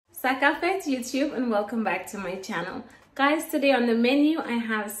Sakafet YouTube, and welcome back to my channel. Guys, today on the menu I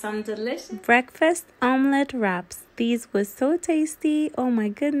have some delicious breakfast omelette wraps. These were so tasty. Oh my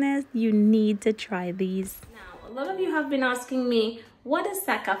goodness, you need to try these. Now, a lot of you have been asking me, what does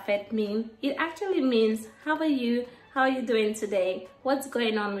Sakafet mean? It actually means, how are you? How are you doing today? What's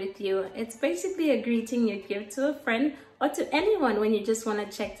going on with you? It's basically a greeting you give to a friend or to anyone when you just want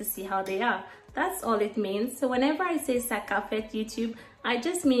to check to see how they are. That's all it means. So whenever I say Sakafet YouTube, I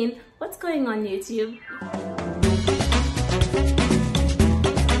just mean, what's going on YouTube?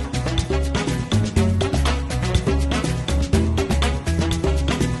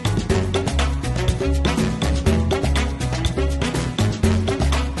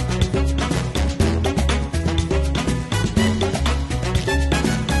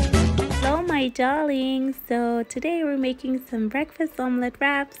 Darling, so today we're making some breakfast omelette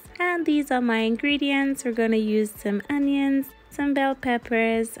wraps, and these are my ingredients. We're going to use some onions, some bell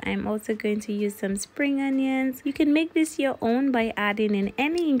peppers. I'm also going to use some spring onions. You can make this your own by adding in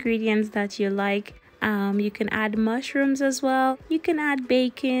any ingredients that you like. You can add mushrooms as well. You can add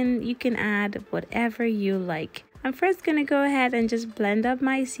bacon. You can add whatever you like. I'm first going to go ahead and just blend up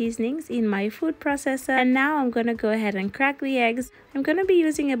my seasonings in my food processor, and now I'm going to go ahead and crack the eggs. I'm going to be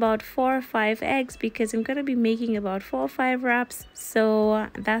using about 4 or 5 eggs because I'm going to be making about 4 or 5 wraps, so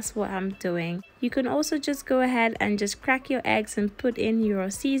that's what I'm doing. You can also just go ahead and just crack your eggs and put in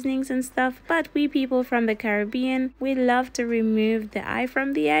your seasonings and stuff, but we people from the Caribbean, we love to remove the eye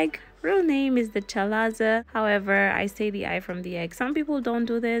from the egg. Real name is the chalaza. However, I say the eye from the egg. Some people don't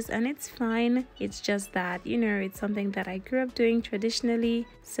do this and it's fine. It's just that, you know, it's something that I grew up doing traditionally.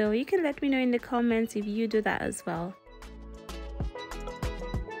 So you can let me know in the comments if you do that as well.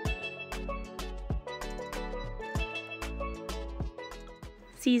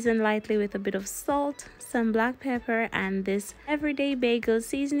 Season lightly with a bit of salt, some black pepper, and this everyday bagel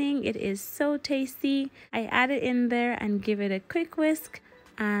seasoning. It is so tasty. I add it in there and give it a quick whisk.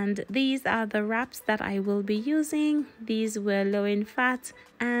 And these are the wraps that I will be using. These were low in fat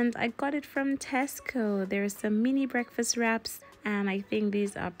and I got it from Tesco. There's some mini breakfast wraps and I think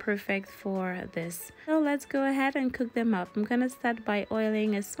these are perfect for this. So let's go ahead and cook them up. I'm gonna start by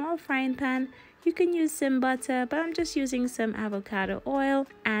oiling a small frying pan. You can use some butter, but I'm just using some avocado oil,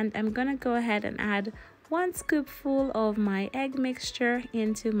 and I'm gonna go ahead and add 1 scoopful of my egg mixture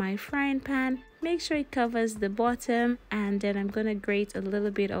into my frying pan. Make sure it covers the bottom, and then I'm gonna grate a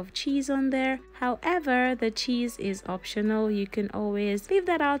little bit of cheese on there. However, the cheese is optional. You can always leave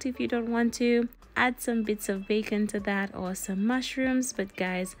that out if you don't want to. Add some bits of bacon to that or some mushrooms, but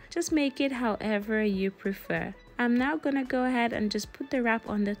guys, just make it however you prefer. I'm now gonna go ahead and just put the wrap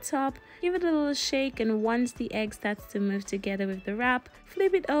on the top, give it a little shake, and once the egg starts to move together with the wrap,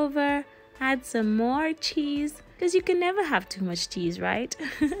 flip it over, add some more cheese, because you can never have too much cheese, right?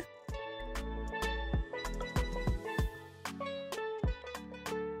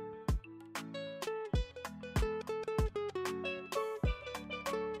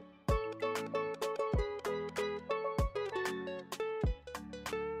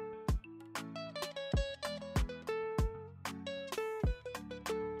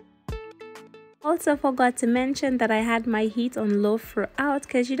 Also forgot to mention that I had my heat on low throughout,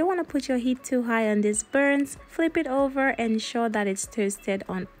 because you don't want to put your heat too high on these burns. Flip it over, ensure that it's toasted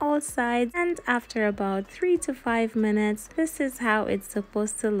on all sides, and after about 3 to 5 minutes, this is how it's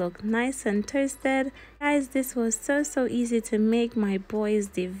supposed to look, nice and toasted. Guys, this was so easy to make. My boys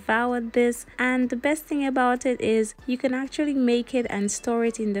devoured this, and the best thing about it is you can actually make it and store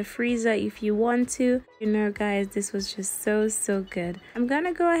it in the freezer if you want to. You know guys, this was just so good. I'm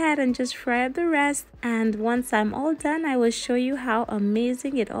gonna go ahead and just fry up the rest, and once I'm all done, I will show you how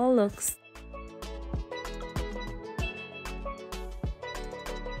amazing it all looks.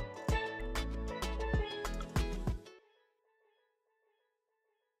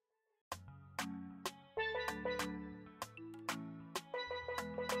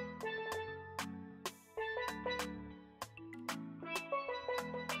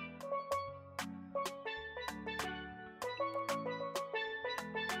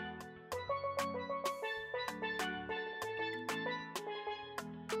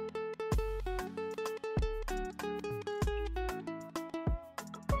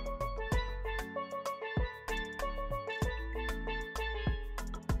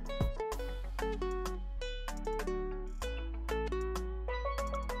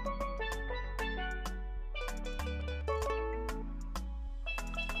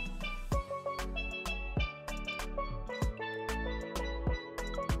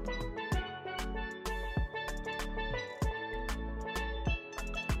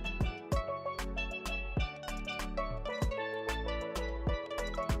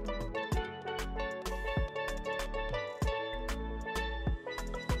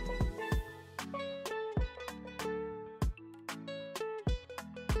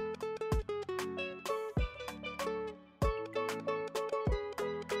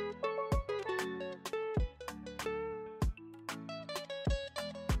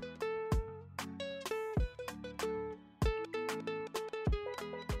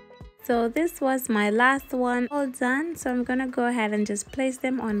 So this was my last one all done. So I'm gonna go ahead and just place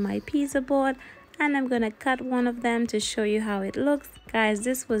them on my pizza board, and I'm gonna cut one of them to show you how it looks. Guys,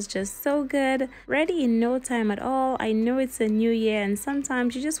 this was just so good, ready in no time at all. I know it's a new year and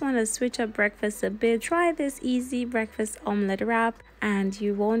sometimes you just want to switch up breakfast a bit. Try this easy breakfast omelette wrap and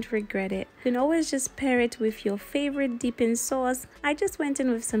you won't regret it. You can always just pair it with your favorite dipping sauce. I just went in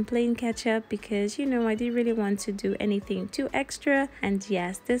with some plain ketchup because, you know, I didn't really want to do anything too extra. And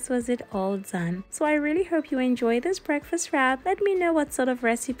yes, this was it all done. So I really hope you enjoy this breakfast wrap. Let me know what sort of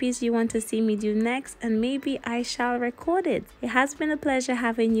recipes you want to see me do next, and maybe I shall record it. It has been a pleasure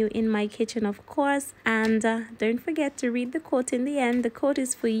having you in my kitchen, of course. And don't forget to read the quote in the end. The quote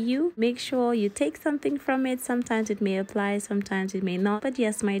is for you. Make sure you take something from it. Sometimes it may apply, sometimes it may not. But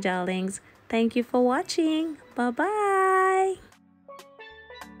yes, my darlings, thank you for watching. Bye bye.